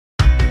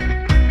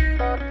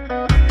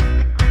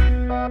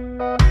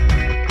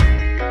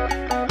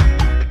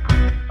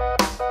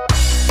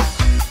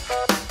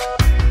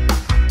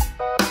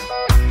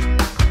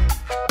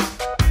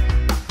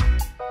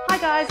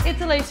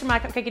Elise from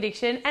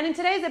MyCupcakeAddiction, and in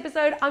today's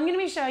episode I'm going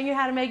to be showing you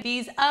how to make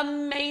these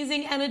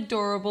amazing and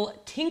adorable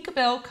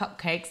Tinkerbell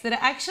cupcakes that are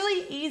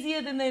actually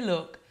easier than they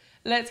look.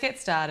 Let's get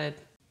started.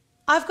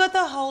 I've got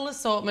the whole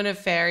assortment of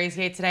fairies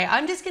here today.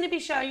 I'm just going to be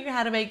showing you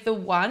how to make the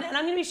one, and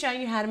I'm going to be showing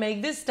you how to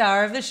make the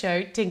star of the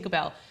show,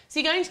 Tinkerbell.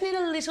 So you're going to need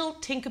a little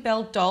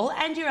Tinkerbell doll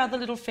and your other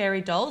little fairy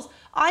dolls.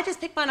 I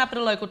just picked mine up at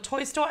a local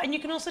toy store, and you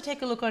can also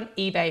take a look on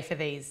eBay for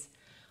these.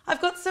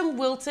 I've got some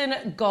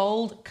Wilton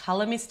Gold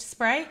Colour Mist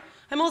Spray.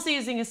 I'm also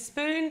using a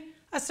spoon,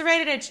 a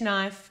serrated edge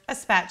knife, a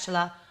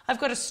spatula. I've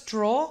got a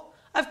straw.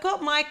 I've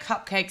got my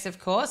cupcakes, of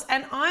course,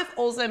 and I've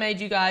also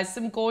made you guys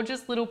some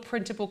gorgeous little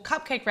printable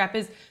cupcake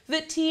wrappers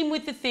that team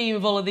with the theme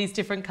of all of these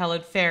different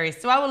coloured fairies.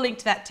 So I will link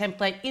to that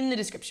template in the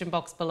description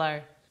box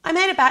below. I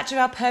made a batch of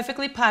our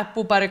perfectly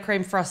pipeable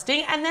buttercream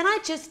frosting, and then I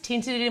just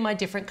tinted it in my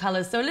different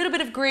colours. So a little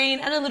bit of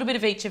green and a little bit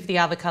of each of the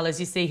other colours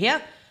you see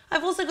here.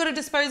 I've also got a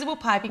disposable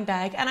piping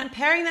bag, and I'm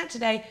pairing that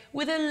today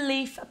with a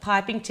leaf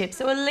piping tip.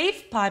 So a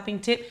leaf piping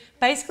tip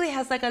basically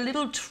has like a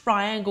little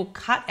triangle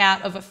cut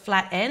out of a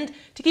flat end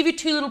to give you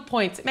two little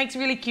points. It makes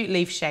really cute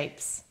leaf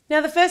shapes.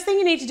 Now the first thing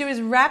you need to do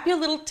is wrap your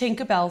little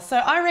Tinkerbell. So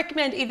I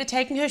recommend either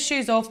taking her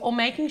shoes off or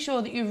making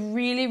sure that you've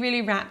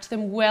really wrapped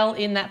them well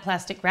in that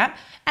plastic wrap,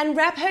 and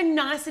wrap her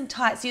nice and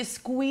tight so you're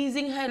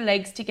squeezing her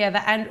legs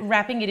together and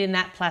wrapping it in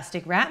that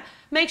plastic wrap.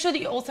 Make sure that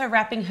you're also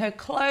wrapping her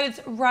clothes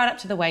right up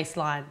to the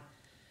waistline.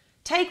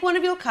 Take one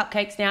of your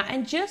cupcakes now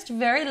and just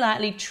very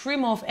lightly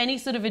trim off any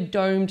sort of a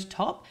domed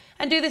top,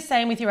 and do the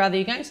same with your other.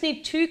 You're going to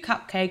need 2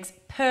 cupcakes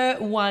per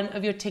one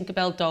of your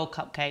Tinkerbell doll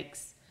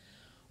cupcakes.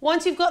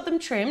 Once you've got them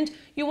trimmed,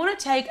 you want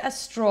to take a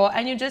straw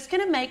and you're just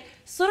going to make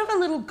sort of a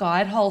little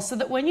guide hole so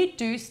that when you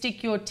do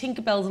stick your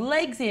Tinkerbell's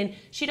legs in,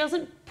 she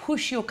doesn't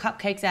push your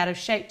cupcakes out of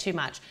shape too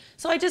much.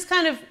 So I just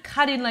kind of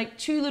cut in like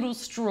 2 little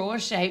straw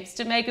shapes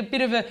to make a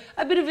bit of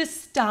a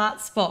start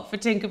spot for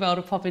Tinkerbell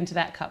to pop into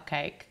that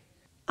cupcake.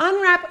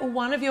 Unwrap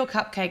one of your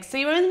cupcakes. So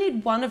you only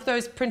need one of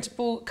those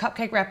printable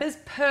cupcake wrappers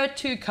per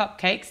 2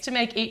 cupcakes to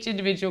make each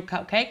individual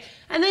cupcake.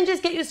 And then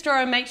just get your straw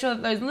and make sure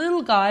that those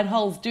little guide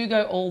holes do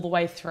go all the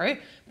way through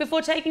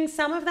before taking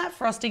some of that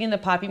frosting in the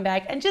piping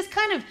bag and just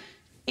kind of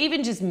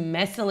even just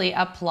messily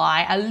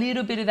apply a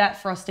little bit of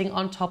that frosting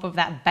on top of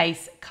that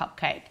base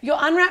cupcake. Your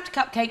unwrapped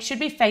cupcake should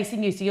be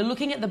facing you, so you're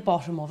looking at the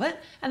bottom of it,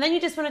 and then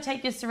you just want to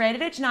take your serrated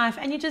edge knife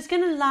and you're just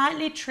going to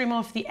lightly trim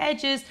off the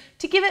edges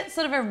to give it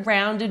sort of a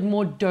rounded,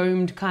 more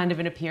domed kind of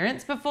an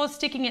appearance before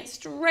sticking it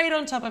straight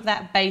on top of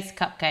that base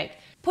cupcake.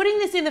 Putting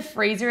this in the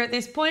freezer at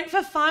this point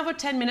for 5 or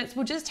 10 minutes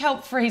will just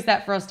help freeze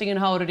that frosting and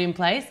hold it in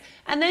place.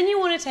 And then you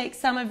want to take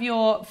some of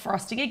your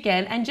frosting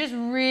again and just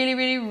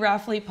really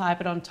roughly pipe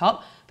it on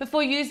top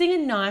before using a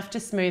knife to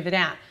smooth it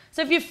out.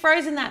 So if you've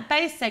frozen that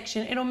base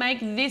section, it'll make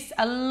this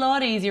a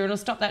lot easier. It'll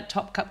stop that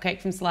top cupcake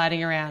from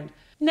sliding around.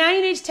 Now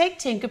you need to take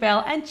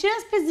Tinkerbell and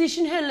just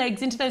position her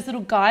legs into those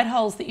little guide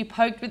holes that you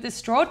poked with the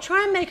straw.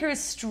 Try and make her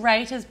as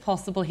straight as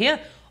possible here,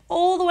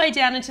 all the way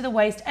down into the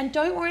waist, and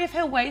don't worry if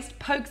her waist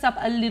pokes up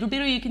a little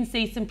bit or you can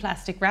see some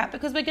plastic wrap,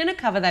 because we're going to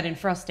cover that in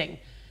frosting.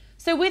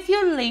 So with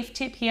your leaf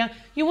tip here,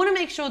 you want to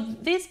make sure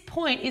this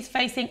point is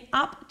facing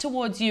up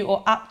towards you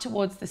or up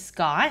towards the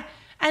sky,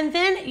 and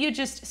then you're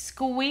just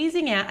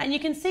squeezing out, and you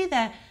can see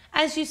there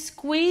as you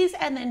squeeze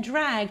and then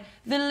drag,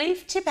 the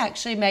leaf tip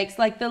actually makes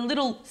like the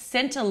little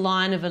center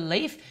line of a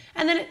leaf,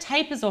 and then it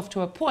tapers off to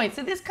a point.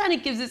 So this kind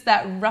of gives us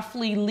that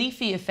roughly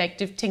leafy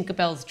effect of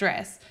Tinkerbell's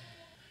dress.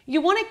 You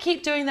want to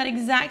keep doing that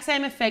exact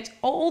same effect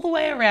all the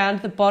way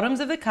around the bottoms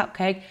of the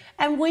cupcake,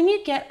 and when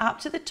you get up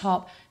to the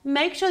top,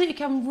 make sure that you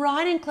come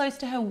right in close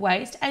to her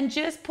waist and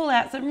just pull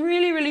out some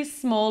really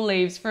small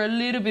leaves for a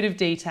little bit of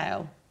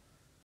detail.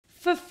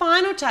 For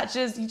final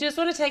touches, you just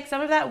want to take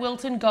some of that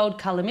Wilton Gold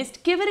Colour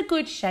Mist, give it a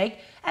good shake,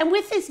 and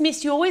with this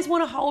mist you always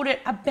want to hold it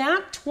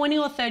about 20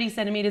 or 30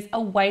 centimetres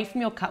away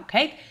from your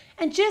cupcake,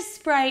 and just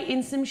spray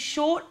in some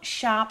short,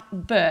 sharp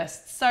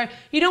bursts. So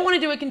you don't want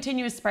to do a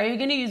continuous spray, you're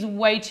going to use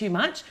way too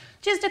much.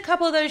 Just a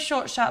couple of those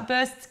short, sharp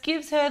bursts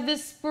gives her the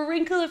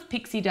sprinkle of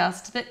pixie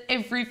dust that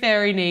every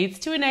fairy needs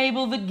to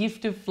enable the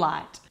gift of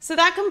flight. So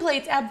that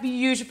completes our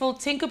beautiful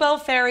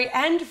Tinkerbell Fairy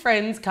and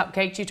Friends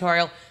cupcake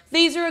tutorial.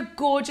 These are a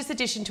gorgeous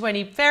addition to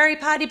any fairy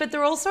party, but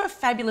they're also a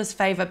fabulous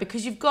favour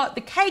because you've got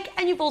the cake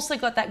and you've also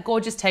got that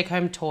gorgeous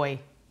take-home toy.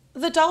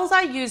 The dolls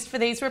I used for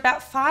these were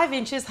about 5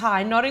 inches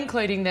high, not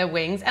including their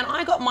wings, and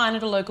I got mine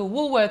at a local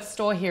Woolworths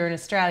store here in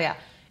Australia.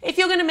 If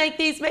you're going to make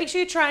these, make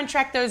sure you try and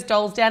track those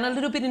dolls down a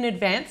little bit in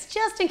advance,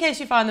 just in case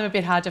you find them a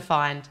bit hard to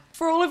find.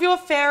 For all of your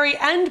fairy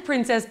and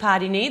princess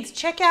party needs,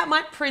 check out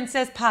my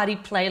Princess Party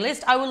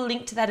playlist. I will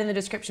link to that in the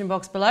description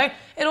box below.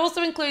 It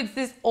also includes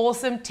this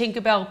awesome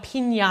Tinkerbell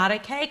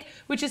piñata cake,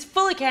 which is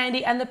full of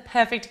candy and the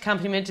perfect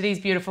accompaniment to these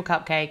beautiful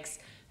cupcakes.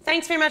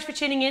 Thanks very much for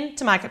tuning in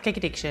to My Cupcake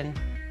Addiction.